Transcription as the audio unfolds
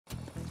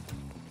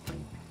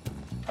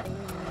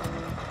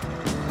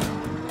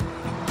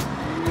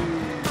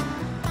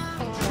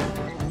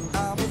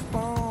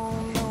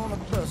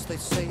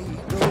say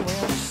going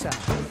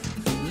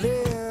south.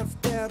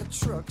 Left at a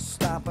truck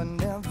stop, I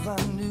never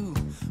knew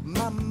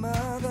my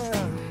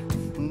mother.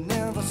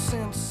 Never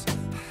since,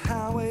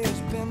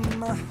 highway's been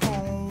my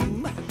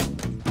home.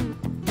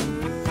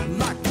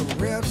 Like the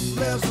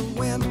restless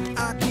wind,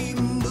 I keep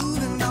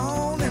moving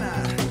on, and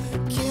I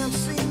can't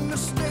seem to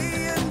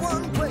stay in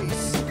one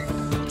place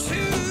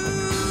too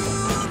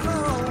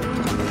long.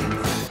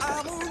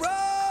 I'm a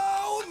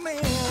road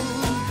man.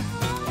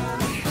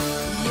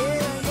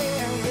 Yeah,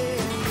 yeah, yeah,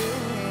 yeah.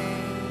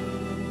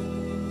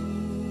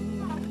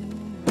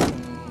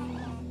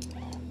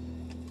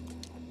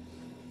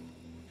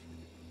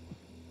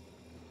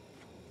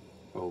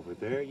 Over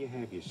there you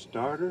have your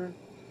starter.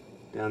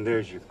 Down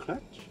there's your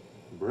clutch,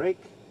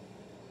 brake,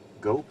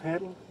 go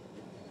pedal.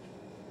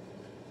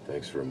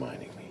 Thanks for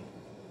reminding me.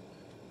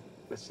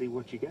 Let's see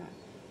what you got.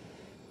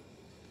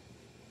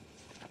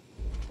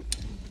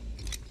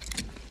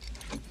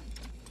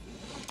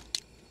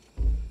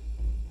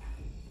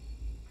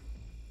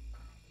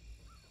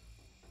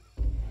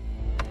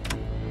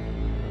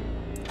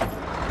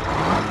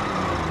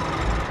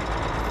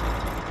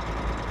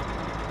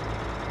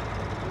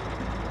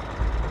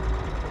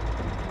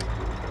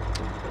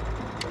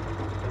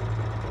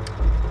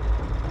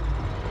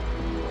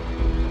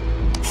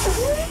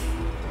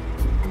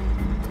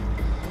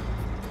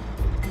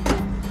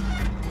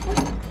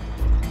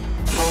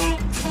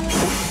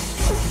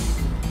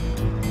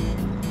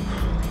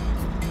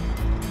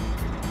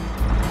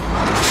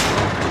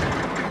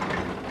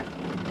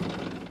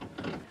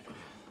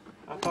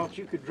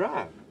 You could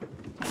drive.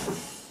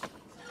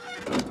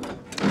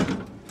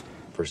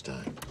 First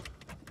time.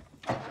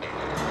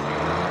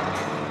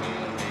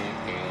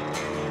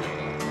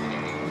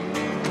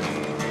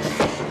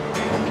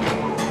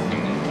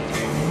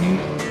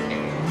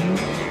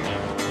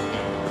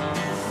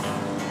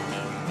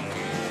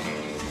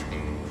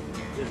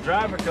 The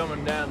driver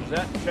coming down, does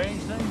that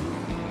change things?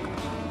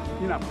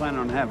 You're not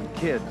planning on having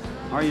kids,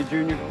 are you,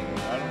 Junior?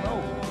 I don't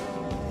know.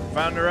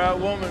 Found the right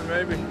woman,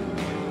 maybe.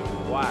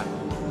 Why?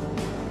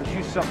 Because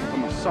you suffer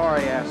from a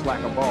sorry-ass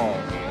lack of balls.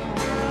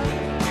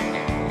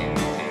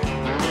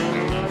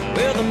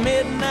 Well, the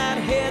midnight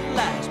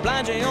headlights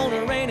blind you on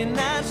a rainy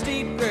night.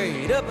 Steep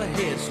grade up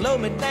ahead, slow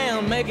me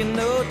down, making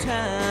no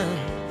time.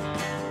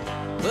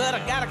 But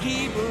I gotta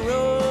keep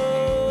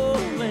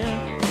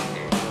rolling.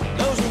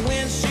 Those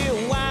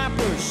windshield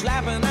wipers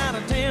slapping out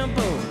of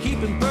tempo,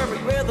 keeping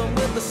perfect rhythm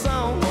with the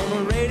song on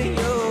the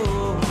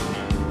radio.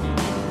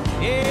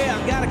 Yeah,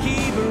 I gotta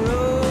keep it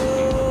rolling.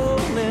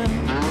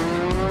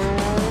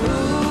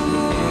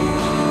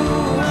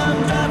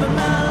 Driving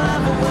my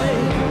life away,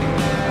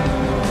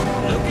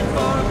 looking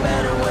for a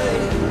better way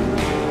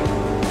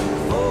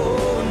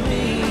for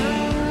me.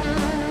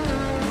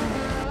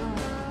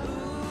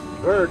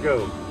 Virgo,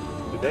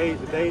 today's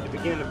the day to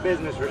begin a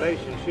business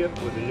relationship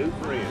with a new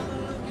friend.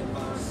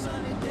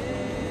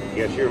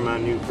 Guess you're my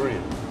new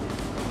friend.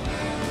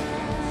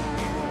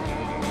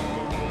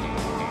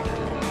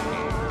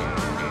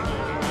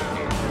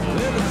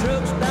 Well, the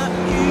truck stopped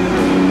you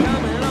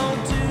coming on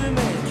to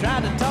me,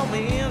 tried to talk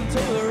me into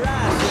a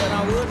ride, said I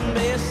wouldn't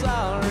be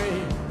sorry.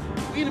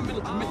 We're in the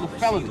middle of committing a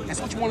felony. That's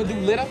what you want to do,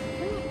 Litter?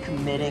 We're not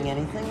committing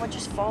anything. We're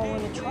just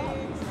following a truck.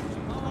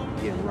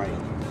 Yeah, right.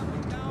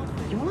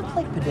 You want to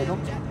play padiddle?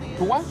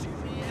 For what?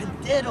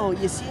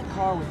 Padiddle. You see a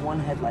car with one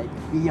headlight,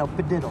 you yell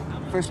padiddle.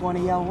 First one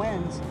to yell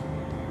wins.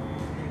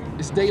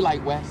 It's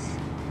daylight, Wes.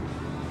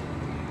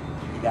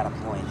 You got a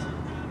point.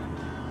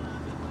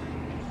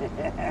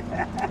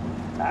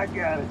 I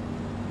got it.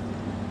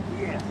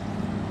 Yeah.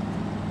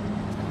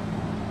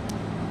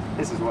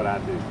 This is what I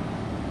do.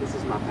 This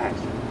is my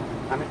passion.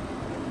 I mean,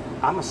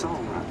 I'm a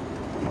songwriter.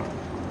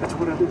 That's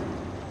what I do.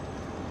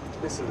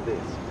 Listen to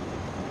this.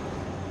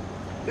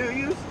 Do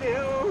you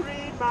still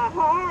read my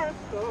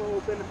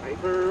horoscope in the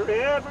paper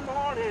every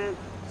morning?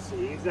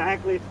 See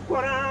exactly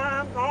what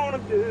I'm gonna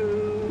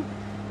do.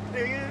 Do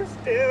you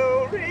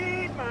still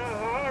read my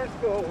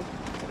horoscope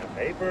in the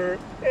paper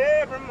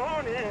every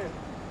morning?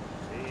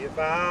 See if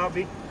I'll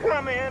be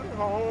coming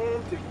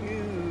home to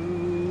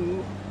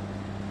you.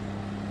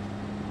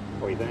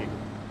 What do you think?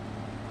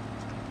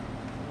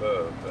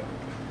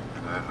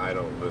 I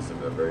don't listen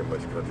to very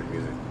much country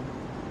music.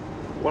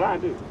 Well, I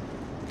do.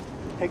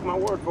 Take my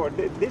word for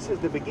it. This is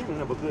the beginning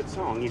of a good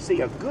song. You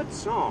see, a good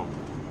song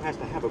has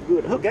to have a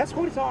good hook. That's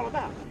what it's all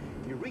about.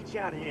 You reach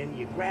out and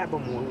you grab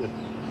them with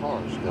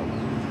horoscope.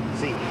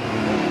 See, you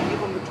give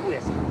them the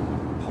twist.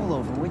 Pull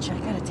over, Witch. I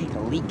gotta take a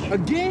leak.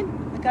 Again?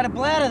 I got a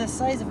bladder the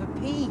size of a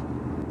pea.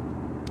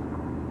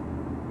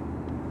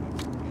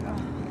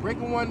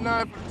 Breaking 19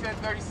 for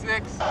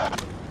 1036.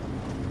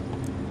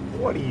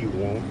 What do you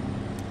want?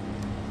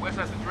 Wes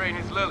has to drain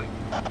his lily.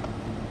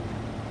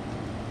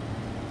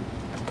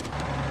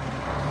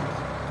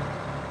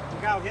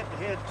 Look out, hit the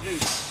head, too.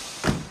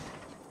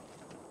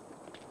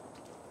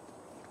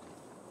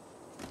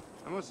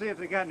 I'm gonna see if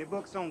they got any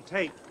books on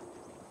tape.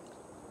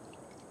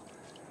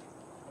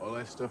 All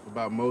that stuff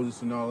about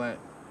Moses and all that,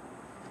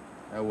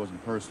 that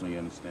wasn't personal, you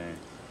understand?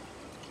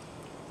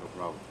 No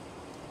problem.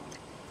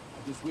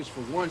 Just wish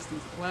for once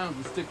these clowns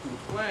would stick to the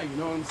plan, you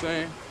know what I'm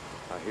saying?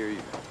 I hear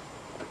you.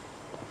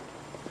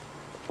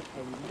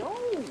 Hello.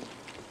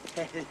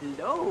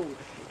 Hello.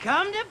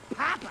 Come to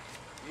Papa.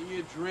 In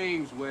your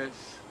dreams, Wes.